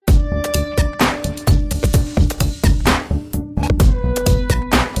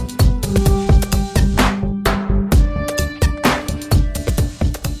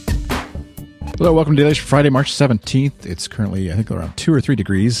Hello, welcome to Daily for Friday, March 17th. It's currently, I think, around 2 or 3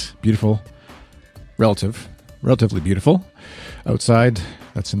 degrees. Beautiful. Relatively beautiful. Outside,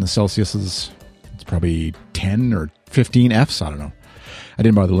 that's in the Celsiuses. It's probably 10 or 15 Fs. I don't know. I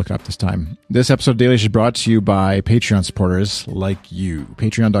didn't bother to look it up this time. This episode of Daily is brought to you by Patreon supporters like you.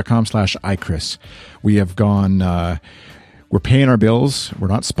 Patreon.com/iChris. We have gone, we're paying our bills. We're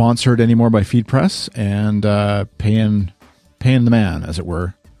not sponsored anymore by FeedPress and paying the man, as it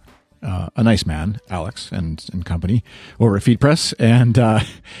were. A nice man, Alex, and company over at FeedPress, and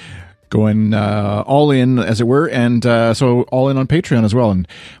going all in, as it were, and so all in on Patreon as well. And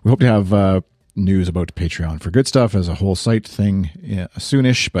we hope to have news about Patreon for Goodstuff as a whole site thing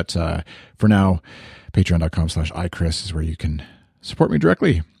soonish, but for now, patreon.com/iChris is where you can support me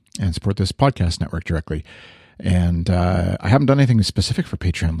directly and support this podcast network directly. And I haven't done anything specific for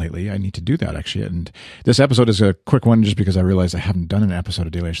Patreon lately. I need to do that, actually. And this episode is a quick one just because I realized I haven't done an episode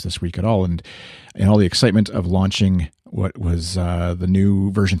of Dailyish this week at all. And all the excitement of launching what was the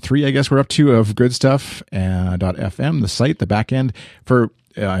new version 3, I guess we're up to, of Goodstuff .fm, the site, the back end for,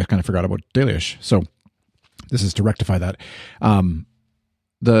 I kind of forgot about Dailyish. So this is to rectify that.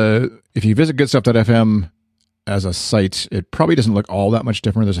 If you visit Goodstuff.fm as a site, it probably doesn't look all that much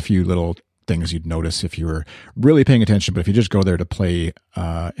different. There's a few little things you'd notice if you were really paying attention, but if you just go there to play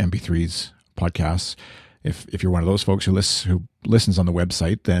MP3s, podcasts, if you're one of those folks who listens on the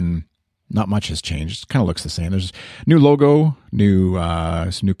website, then not much has changed. It kind of looks the same. There's new logo,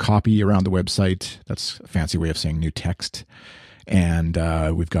 some new copy around the website. That's a fancy way of saying new text. And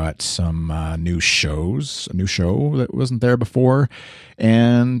we've got some new shows, a new show that wasn't there before.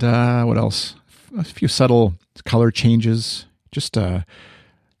 And what else? A few subtle color changes, just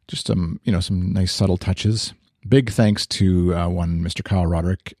some nice subtle touches. Big thanks to one Mr. Kyle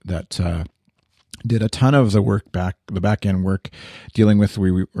Roderick that did a ton of the work the back end work dealing with.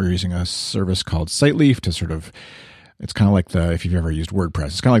 We were using a service called Siteleaf to sort of, it's kind of like if you've ever used WordPress,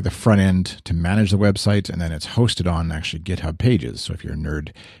 it's kind of like the front end to manage the website, and then it's hosted on actually GitHub pages. So if you're a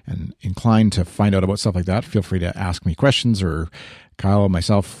nerd and inclined to find out about stuff like that, feel free to ask me questions, or Kyle,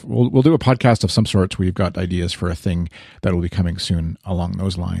 myself, we'll do a podcast of some sort. We've got ideas for a thing that will be coming soon along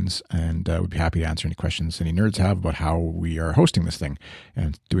those lines, and we'd be happy to answer any questions any nerds have about how we are hosting this thing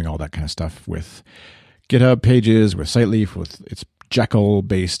and doing all that kind of stuff with GitHub pages, with Siteleaf, with its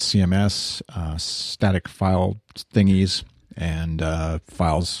Jekyll-based CMS, static file thingies, and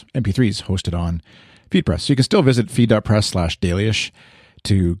files, MP3s hosted on FeedPress. So you can still visit feed.press/dailyish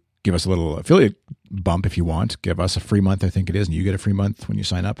to give us a little affiliate bump if you want. Give us a free month, I think it is, and you get a free month when you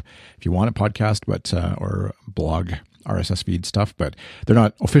sign up if you want a podcast, or blog, RSS feed stuff. But they're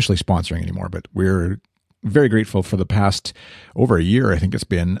not officially sponsoring anymore. But we're very grateful for the past over a year, I think it's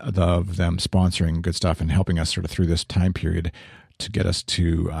been, of them sponsoring Goodstuff and helping us sort of through this time period to get us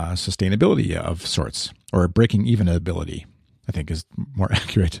to sustainability of sorts, or breaking even ability, I think is more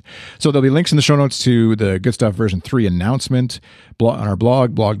accurate. So there'll be links in the show notes to the Goodstuff version 3 announcement on our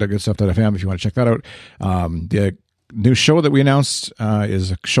blog.goodstuff.fm if you want to check that out. The new show that we announced is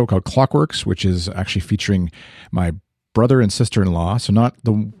a show called Clockworks, which is actually featuring my brother and sister-in-law. So not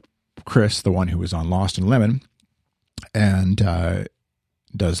Chris, the one who was on Lost and Lemon, and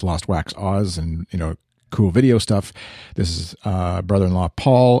does Lost Wax Oz and, cool video stuff. This is brother-in-law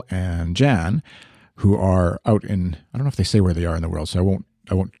Paul and Jan, who are out in, I don't know if they say where they are in the world, so I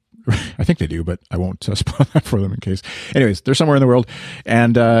won't I think they do, but I won't spoil that for them in case. Anyways, they're somewhere in the world,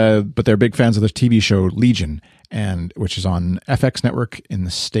 and but they're big fans of the TV show Legion, which is on FX Network in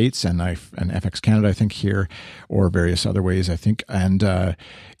the States and FX Canada, I think, here, or various other ways, I think. And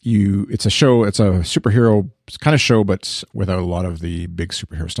it's a show, it's a superhero kind of show, but without a lot of the big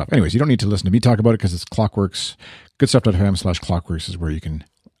superhero stuff. Anyways, you don't need to listen to me talk about it because it's Clockworks. Goodstuff.fm/Clockworks is where you can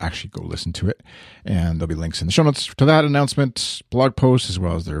actually go listen to it, and there'll be links in the show notes to that announcement, blog post, as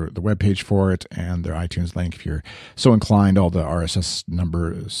well as the webpage for it and their iTunes link if you're so inclined. All the RSS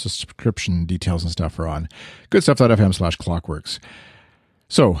number, subscription details and stuff are on goodstuff.fm/clockworks.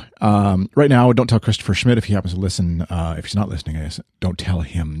 So right now, don't tell Christopher Schmidt if he happens to listen. If he's not listening, I guess, don't tell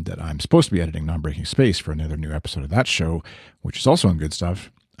him that I'm supposed to be editing Non-Breaking Space for another new episode of that show, which is also on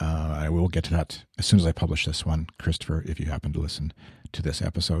Goodstuff. I will get to that as soon as I publish this one, Christopher, if you happen to listen to this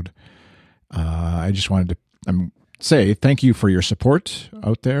episode. I just wanted to say thank you for your support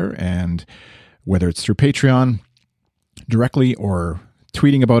out there, and whether it's through Patreon directly or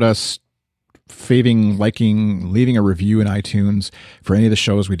tweeting about us, faving, liking, leaving a review in iTunes for any of the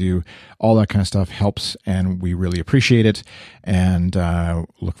shows we do, all that kind of stuff helps, and we really appreciate it, and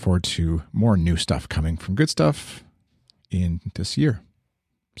look forward to more new stuff coming from Goodstuff in this year.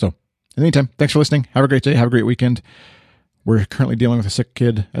 So in the meantime, thanks for listening. Have a great day. Have a great weekend. we're currently dealing with a sick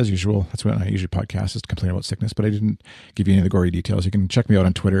kid, as usual. That's when I usually podcast, is to complain about sickness, but I didn't give you any of the gory details. You can check me out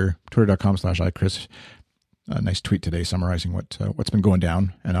on Twitter, twitter.com/iChris. A nice tweet today summarizing what's been going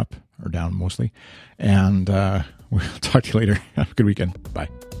down and up, or down mostly. And we'll talk to you later. Have a good weekend. Bye.